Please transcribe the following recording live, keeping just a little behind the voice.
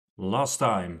Last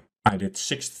time I did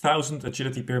 6,000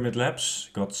 agility pyramid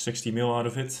laps, got 60 mil out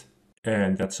of it.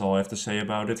 And that's all I have to say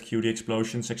about it. Cue the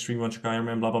explosions, Xtreme Onechunk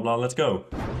Ironman, blah blah blah, let's go!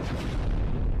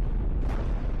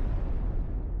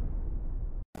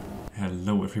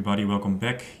 Hello everybody, welcome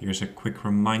back. Here's a quick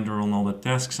reminder on all the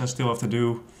tasks I still have to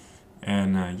do.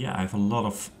 And yeah, I have a lot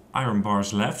of iron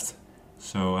bars left.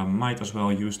 So I might as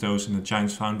well use those in the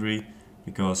Giant's Foundry,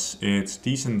 because it's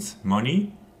decent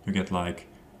money. You get like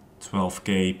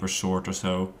 12k per sword or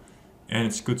so. And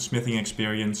it's good smithing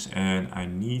experience, and I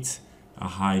need a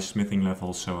high smithing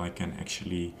level so I can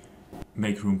actually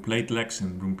make room plate legs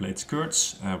and room plate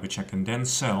skirts, which I can then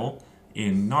sell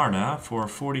in Narda for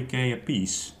 40k a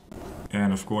piece.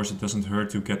 And of course it doesn't hurt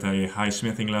to get a high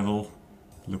smithing level.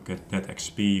 Look at that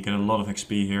XP, you get a lot of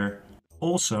XP here.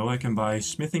 Also I can buy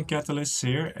smithing catalysts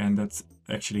here, and that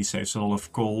actually saves a lot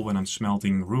of coal when I'm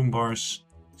smelting rune bars.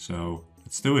 So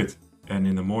let's do it. And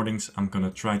in the mornings I'm gonna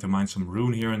try to mine some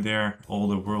rune here and there. All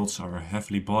the worlds are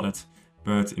heavily botted,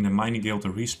 but in the mining guild the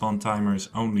respawn timer is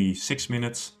only 6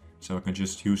 minutes, so I can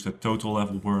just use the total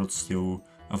level worlds to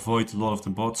avoid a lot of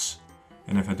the bots.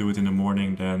 And if I do it in the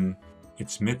morning, then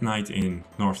it's midnight in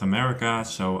North America,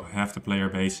 so half the player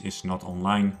base is not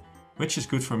online, which is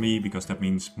good for me because that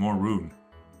means more rune.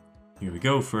 Here we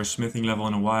go, first smithing level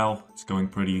in a while. It's going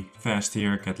pretty fast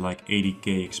here, get like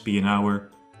 80k XP an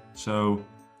hour. So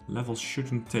levels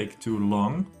shouldn't take too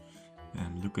long.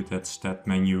 And look at that stat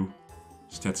menu.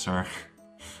 Stats are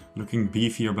looking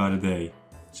beefier by the day.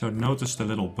 So notice the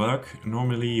little bug.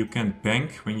 Normally you can't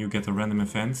bank when you get a random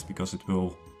event because it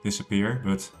will disappear,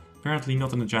 but apparently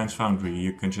not in the Giant's Foundry.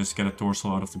 You can just get a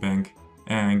torso out of the bank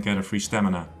and get a free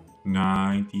stamina.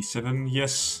 97,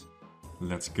 yes.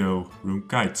 Let's go. Rune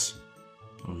kites.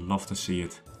 Love to see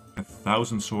it.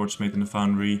 1,000 swords made in the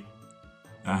foundry.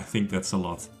 I think that's a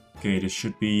lot. Okay, this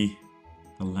should be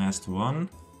the last one.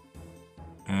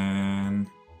 And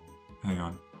hang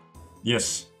on.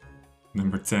 Yes,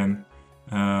 number 10.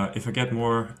 If I get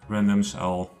more randoms,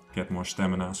 I'll get more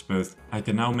staminas, but I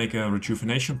can now make a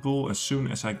rejuvenation pool as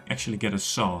soon as I actually get a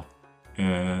saw.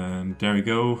 And there we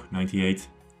go, 98.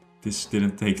 This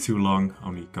didn't take too long,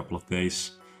 only a couple of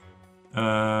days.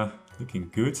 Looking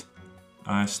good.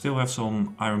 I still have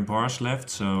some iron bars left,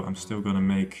 so I'm still gonna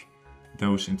make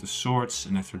those into swords,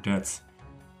 and after that,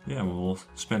 yeah, we'll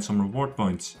spend some reward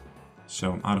points.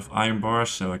 So I'm out of iron bars,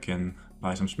 so I can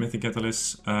buy some smithing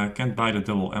catalysts. Can't buy the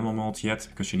double ammo mold yet,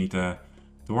 because you need a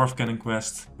dwarf cannon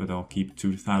quest, but I'll keep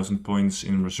 2,000 points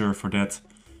in reserve for that.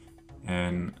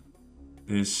 And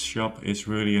this shop is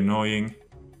really annoying.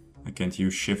 I can't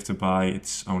use shift to buy,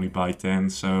 it's only buy 10,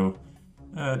 so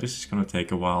this is gonna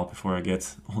take a while before I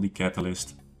get all the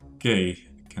catalyst. Okay,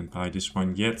 can't buy this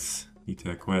one yet, need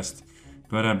a quest.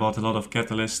 But I bought a lot of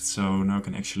catalysts, so now I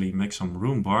can actually make some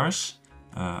rune bars.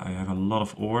 I have a lot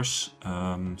of ores,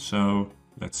 so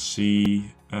let's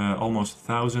see, almost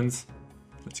 1,000.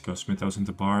 Let's go smith those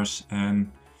into bars,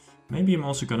 and maybe I'm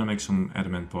also gonna make some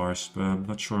adamant bars, but I'm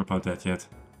not sure about that yet.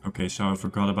 Okay, so I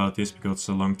forgot about this because it's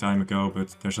a long time ago,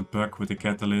 but there's a bug with the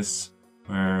catalysts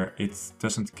where it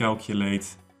doesn't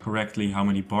calculate correctly how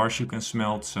many bars you can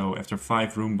smelt. So after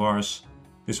 5 rune bars,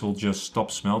 this will just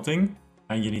stop smelting,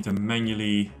 and you need to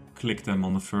manually click them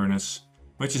on the furnace,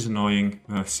 which is annoying.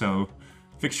 So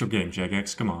fix your game,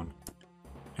 Jagex, come on.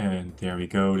 And there we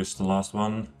go, this is the last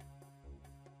one.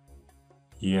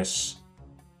 Yes.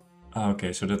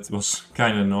 Okay, so that was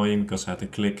kind of annoying because I had to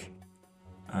click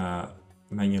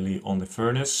manually on the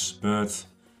furnace, but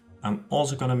I'm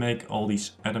also gonna make all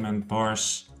these adamant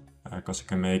bars because I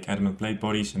can make adamant plate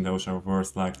bodies, and those are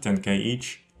worth like 10k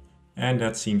each, and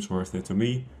that seems worth it to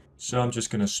me. So I'm just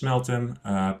gonna smelt them,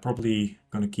 probably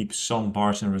gonna keep some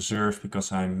bars in reserve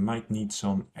because I might need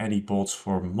some addy bolts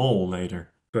for mole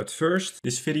later. But first,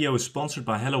 this video is sponsored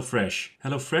by HelloFresh.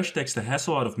 HelloFresh takes the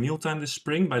hassle out of mealtime this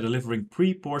spring by delivering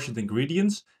pre-portioned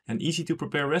ingredients and easy to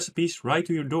prepare recipes right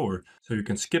to your door. So you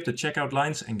can skip the checkout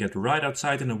lines and get right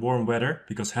outside in the warm weather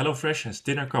because HelloFresh has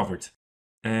dinner covered.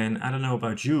 And I don't know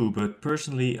about you, but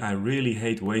personally I really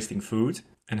hate wasting food.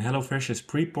 And HelloFresh's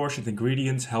pre-portioned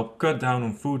ingredients help cut down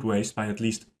on food waste by at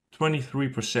least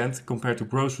 23% compared to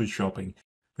grocery shopping,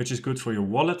 which is good for your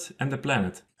wallet and the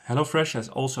planet. HelloFresh has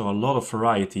also a lot of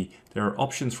variety. There are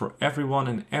options for everyone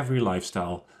and every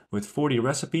lifestyle, with 40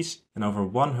 recipes and over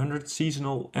 100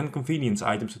 seasonal and convenience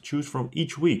items to choose from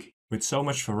each week. With so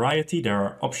much variety, there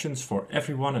are options for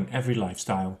everyone and every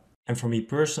lifestyle. And for me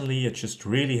personally, it just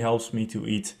really helps me to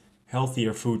eat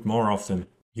healthier food more often.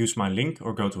 Use my link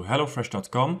or go to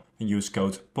hellofresh.com and use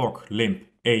code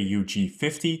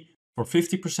POGLIMP50 for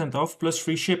 50% off plus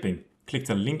free shipping. Click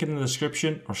the link in the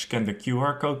description or scan the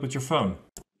QR code with your phone.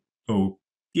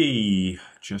 Okay,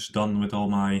 just done with all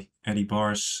my eddy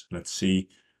bars. Let's see.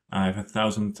 I have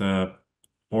 1,000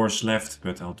 ores left,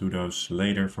 but I'll do those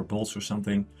later for bolts or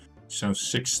something. So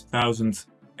 6,000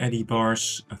 eddy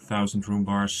bars, 1,000 room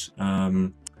bars.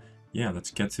 Yeah,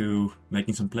 let's get to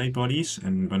making some plate bodies,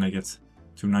 and when I get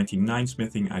to 99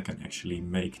 smithing, I can actually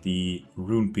make the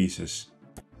rune pieces.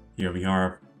 Here we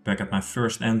are, back at my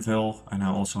first anvil. I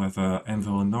now also have an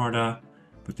anvil in Narda,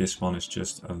 but this one is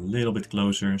just a little bit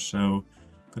closer, so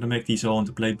I'm gonna make these all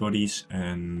into plate bodies,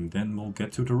 and then we'll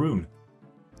get to the rune.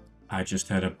 I just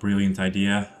had a brilliant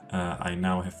idea. I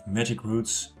now have magic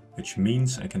roots, which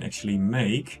means I can actually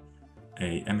make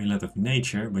an amulet of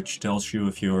nature, which tells you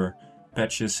if your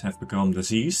patches have become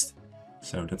diseased.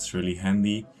 So that's really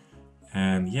handy.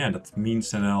 And yeah, that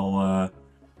means that I'll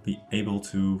be able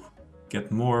to get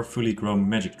more fully grown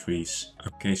magic trees.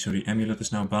 Okay, so the amulet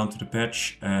is now bound to the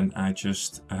patch, and I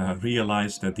just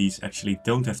realized that these actually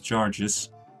don't have charges,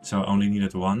 so I only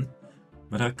needed one.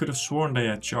 But I could have sworn they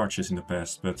had charges in the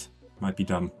past, but might be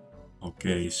dumb.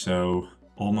 Okay, so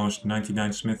almost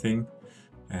 99 smithing,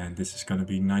 and this is gonna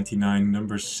be 99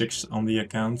 number 6 on the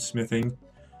account smithing.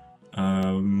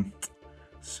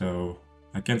 So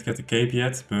I can't get the cape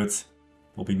yet, but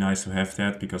it'll be nice to have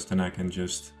that, because then I can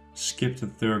just skip the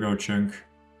Thurgo chunk,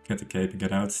 get the cape and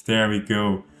get out. There we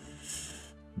go.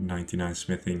 99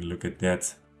 smithing, look at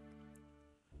that.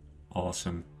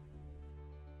 Awesome.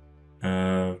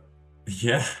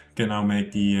 Yeah, can now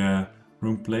make the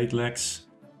room plate legs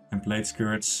and plate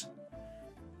skirts.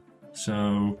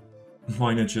 So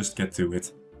why not just get to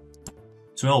it?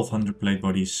 1200 plate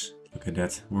bodies, look at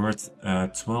that. Worth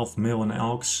 12 mil in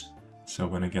elks. So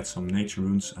when I get some nature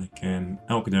runes, I can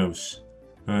elk those.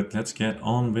 But let's get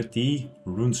on with the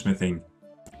runesmithing.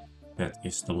 That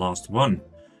is the last one.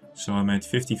 So I made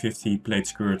 50-50 plate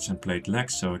skirts and plate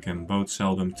legs, so I can both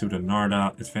sell them to the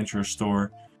Narda Adventurer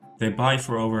store. They buy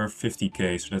for over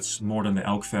 50k, so that's more than the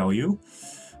elk value.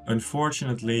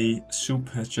 Unfortunately, Soup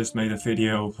has just made a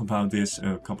video about this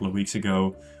a couple of weeks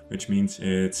ago, which means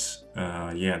it's,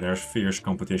 yeah, there's fierce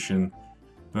competition.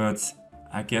 But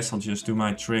I guess I'll just do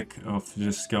my trick of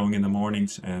just going in the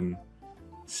mornings and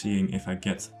seeing if I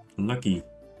get lucky.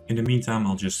 In the meantime,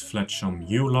 I'll just fletch some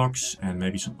yew logs and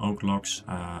maybe some oak logs.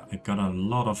 I got a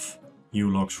lot of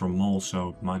yew logs from Mole,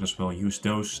 so might as well use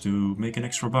those to make an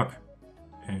extra buck.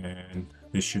 And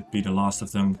this should be the last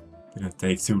of them. Didn't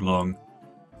take too long.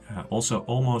 Also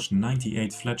almost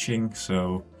 98 fletching,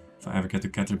 so if I ever get to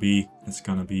Caterpie, it's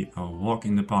gonna be a walk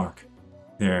in the park.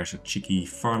 There's a cheeky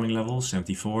farming level,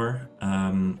 74.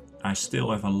 I still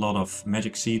have a lot of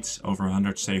magic seeds, over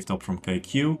 100 saved up from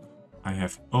KQ. I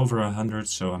have over 100,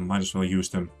 so I might as well use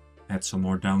them. Had some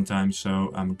more downtime,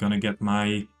 so I'm gonna get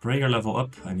my prayer level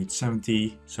up. I need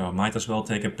 70, so I might as well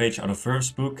take a page out of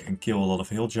Verve's book and kill a lot of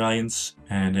hill giants.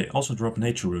 And they also drop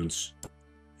nature runes.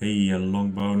 Hey, a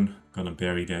longbone, gonna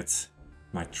bury that.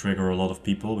 Might trigger a lot of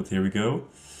people, but here we go.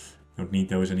 Don't need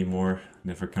those anymore.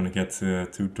 Never gonna get to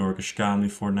Dorkish Khan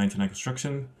before 99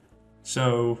 construction.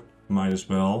 So, might as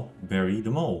well bury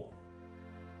them all.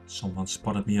 Someone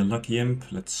spotted me a lucky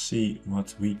imp. Let's see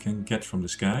what we can get from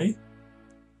this guy.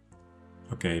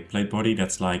 Okay, plate body,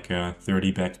 that's like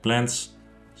 30 backed plants.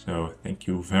 So, thank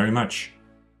you very much.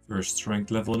 First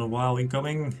strength level in a while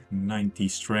incoming. 90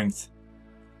 strength.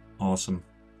 Awesome.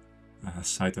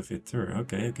 Sight of it,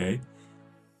 okay.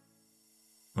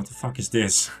 What the fuck is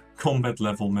this? Combat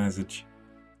level message.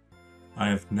 I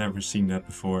have never seen that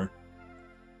before.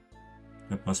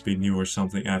 That must be new or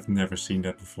something. I've never seen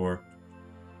that before.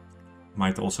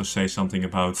 Might also say something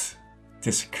about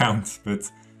this account,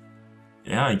 but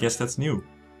yeah, I guess that's new.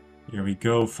 Here we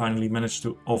go, finally managed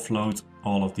to offload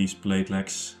all of these plate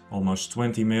legs. Almost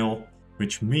 20 mil,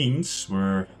 which means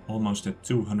we're almost at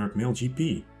 200 mil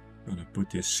GP. I'm gonna put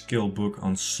this skill book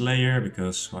on Slayer,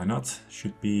 because why not?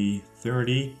 Should be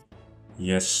 30.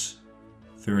 Yes,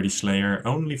 30 Slayer,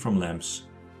 only from lamps.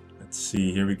 Let's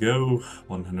see, here we go.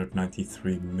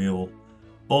 193 mil,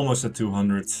 almost at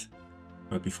 200.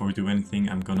 But before we do anything,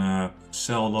 I'm gonna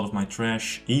sell a lot of my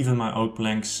trash, even my oak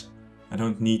planks. I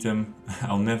don't need them.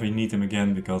 I'll never need them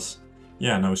again because,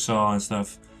 yeah, no saw and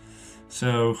stuff.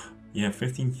 So, yeah,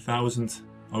 15,000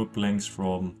 oak planks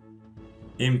from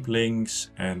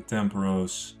Implings and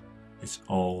Temporos is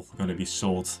all gonna be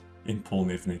sold in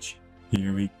Polnivnich.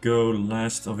 Here we go,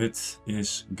 last of it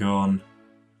is gone.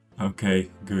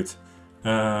 Okay, good.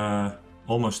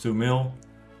 Almost 2 mil.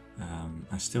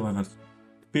 I still have a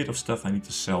bit of stuff I need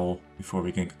to sell before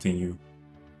we can continue.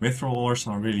 Mithril ores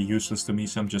are really useless to me,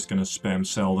 so I'm just gonna spam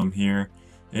sell them here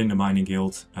in the mining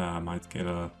guild. Might get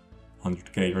a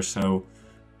 100k or so.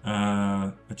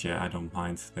 But yeah, I don't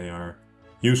mind. They are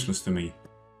useless to me.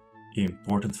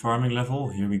 Important farming level,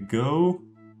 here we go.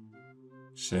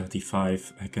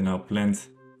 75, I can now plant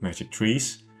magic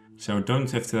trees. So I don't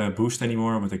have to boost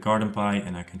anymore with the garden pie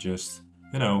and I can just,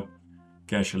 you know,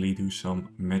 casually do some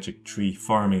magic tree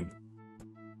farming.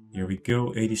 Here we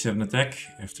go, 87 attack.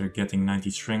 After getting 90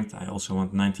 strength, I also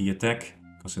want 90 attack,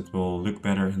 because it will look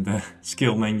better in the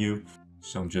skill menu.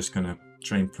 So I'm just gonna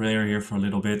train prayer here for a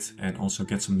little bit and also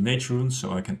get some nature runes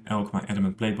so I can elk my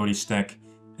adamant plate body stack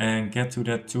and get to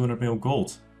that 200 mil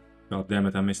gold. God damn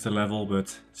it, I missed a level,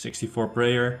 but 64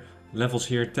 prayer. Levels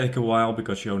here take a while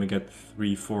because you only get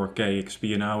 3-4k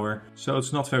XP an hour, so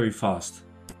it's not very fast.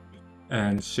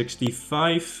 And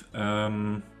 65,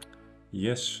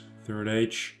 yes, third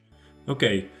age.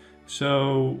 Okay,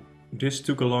 so this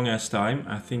took a long ass time.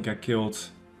 I think I killed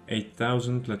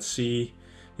 8,000, let's see.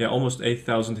 Yeah, almost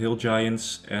 8,000 hill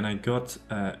giants, and I got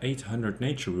 800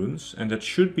 nature runes, and that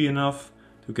should be enough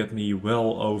to get me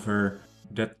well over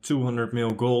that 200 mil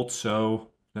gold. So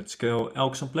let's go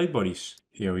elk some plate bodies.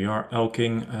 Here we are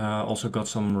elking. Also got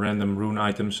some random rune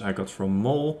items I got from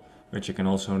Mole, which you can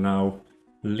also now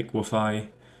liquefy.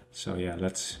 So yeah,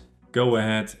 let's go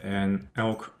ahead and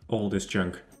elk all this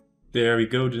junk. There we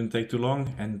go, didn't take too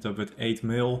long. Ended up with 8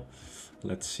 mil.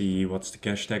 Let's see what's the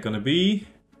cash tag gonna be.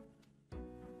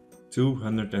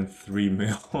 203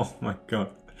 mil. Oh my god.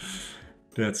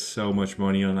 That's so much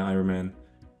money on Ironman.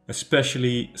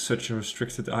 Especially such a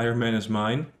restricted Ironman as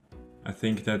mine. I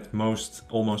think that most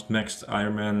almost maxed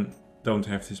Ironman don't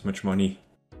have this much money.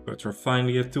 But we're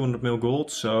finally at 200 mil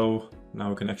gold, so now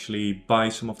we can actually buy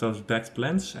some of those backed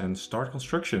plants and start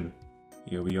construction.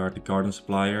 Here we are at the garden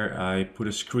supplier. I put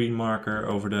a screen marker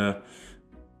over the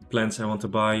plants I want to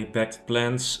buy. Backed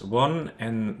plants 1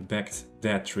 and backed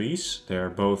dead trees.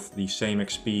 They're both the same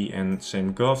XP and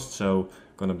same cost, so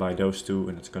I'm gonna buy those two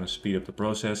and it's gonna speed up the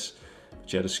process.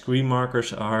 But yeah, the screen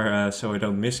markers are so I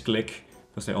don't misclick,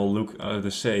 because they all look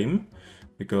the same.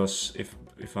 Because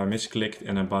if I misclicked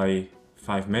and I buy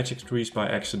 5 magic trees by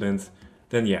accident,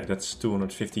 then yeah, that's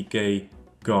 250k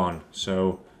gone.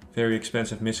 So very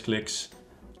expensive misclicks.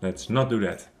 Let's not do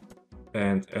that.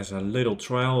 And as a little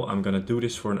trial, I'm gonna do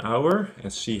this for an hour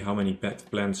and see how many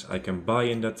backed plants I can buy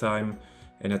in that time.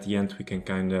 And at the end we can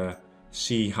kinda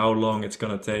see how long it's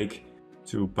gonna take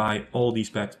to buy all these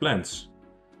backed plants.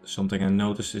 Something I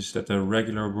noticed is that the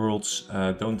regular worlds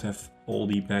don't have all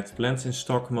the backed plants in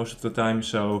stock most of the time,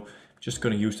 so just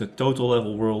gonna use the total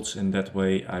level worlds, and that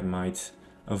way I might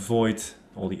avoid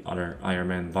all the other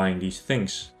Ironman buying these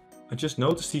things. I just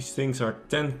noticed these things are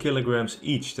 10 kilograms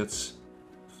each. That's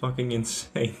fucking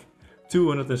insane.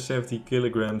 270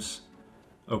 kilograms.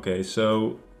 Okay,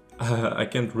 so I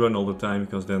can't run all the time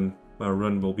because then my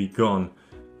run will be gone.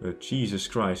 But Jesus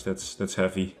Christ, that's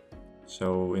heavy.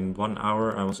 So in 1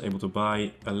 hour I was able to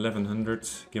buy 1100,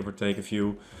 give or take a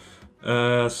few.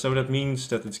 So that means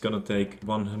that it's gonna take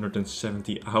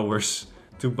 170 hours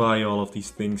to buy all of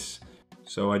these things.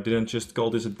 So I didn't just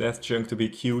call this a death chunk to be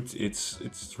cute,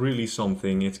 it's really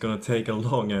something. It's gonna take a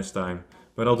long ass time,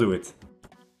 but I'll do it.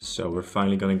 So we're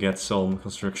finally gonna get some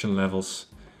construction levels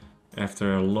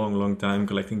after a long time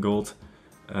collecting gold.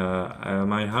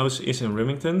 My house is in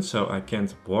Remington, so I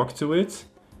can't walk to it,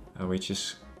 which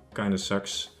is kind of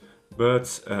sucks.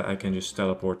 But I can just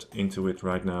teleport into it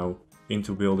right now,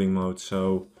 into building mode,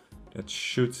 so that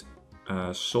should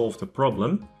solve the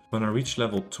problem. When I reach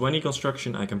level 20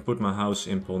 construction, I can put my house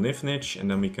in Polnifnich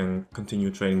and then we can continue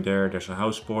trading there. There's a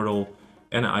house portal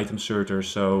and an item sorter,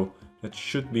 so that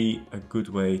should be a good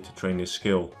way to train this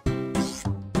skill.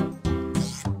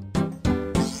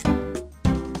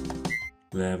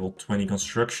 Level 20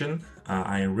 construction.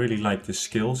 I really like this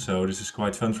skill, so this is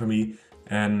quite fun for me.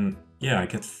 And yeah, I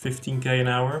get 15k an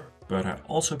hour. But I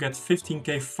also get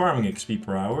 15k farming XP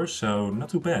per hour, so not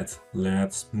too bad.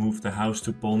 Let's move the house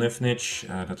to Polnifnich,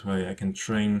 that way I can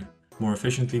train more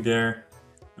efficiently there.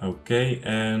 Okay,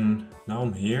 and now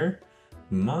I'm here.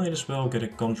 Might as well get a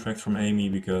contract from Amy,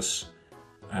 because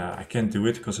I can't do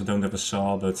it because I don't have a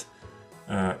saw, but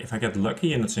if I get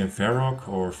lucky and it's in Varrock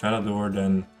or Valador,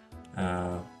 then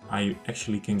I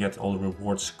actually can get all the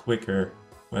rewards quicker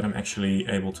when I'm actually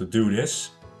able to do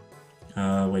this.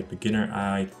 Wait, beginner,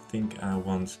 I think I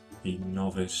want the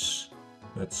novice.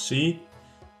 Let's see.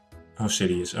 Oh,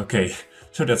 city is, okay.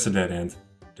 So that's a dead end.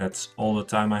 That's all the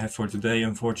time I have for today,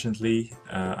 unfortunately.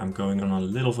 I'm going on a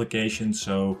little vacation,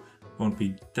 so won't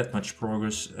be that much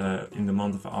progress in the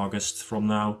month of August from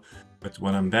now. But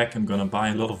when I'm back, I'm gonna buy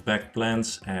a lot of backed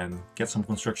plants and get some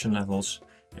construction levels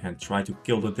and try to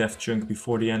kill the death chunk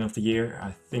before the end of the year.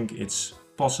 I think it's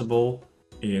possible.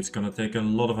 It's gonna take a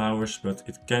lot of hours, but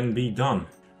it can be done.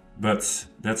 But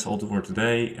that's all for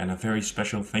today, and a very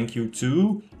special thank you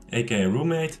to aka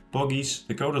Roommate, Boggies,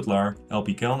 The Coded Lar,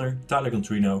 LP Kellner, Tyler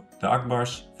Contrino, The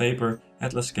Akbars, Vapor,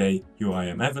 Atlas K,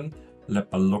 UIM Evan,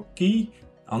 Lepaloki,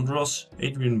 Andros,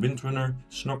 Adrian Windrunner,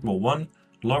 Snockball1,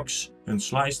 Lox,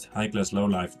 Unsliced, High Class Low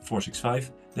Life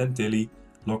 465, Dan Tilly,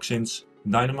 Loxins,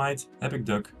 Dynamite, Epic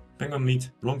Duck, Penguin Meat,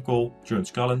 Blomcol, Jurn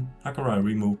Scullen, Hakurai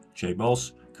Rimu, J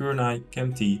Balls, Kurnai,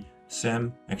 Cam T,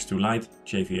 Sam, X2 Light,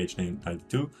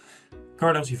 JVH92,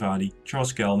 Cardo Sivadi,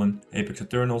 Charles Kelman, Apex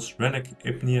Eternals, Rennek,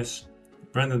 Ibnius,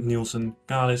 Brandon Nielsen,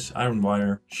 Kalis,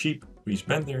 Ironwire, Sheep, Reese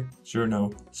Bender,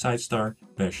 Zerno, Sidestar,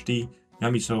 Bash T,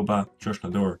 Yamisoba, Josh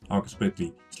Nador, August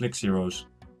Whitley, Slick Zeros,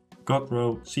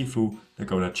 Godbro, Sifu,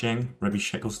 Dakota Chang, Rabbi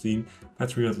Shackelstein,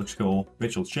 Patriotic Skull,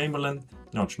 Mitchell Chamberlain,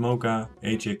 Notch Mocha,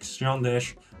 HX Sean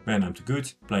Dash, Man I'm Too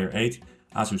Good, Player 8,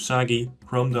 Asusagi,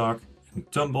 Chrome Dog, and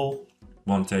Tumble,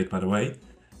 one take by the way,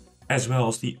 as well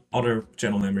as the other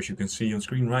channel members you can see on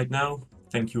screen right now.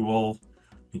 Thank you all.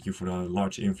 Thank you for the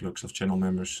large influx of channel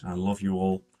members. I love you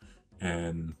all,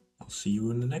 and I'll see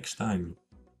you in the next time.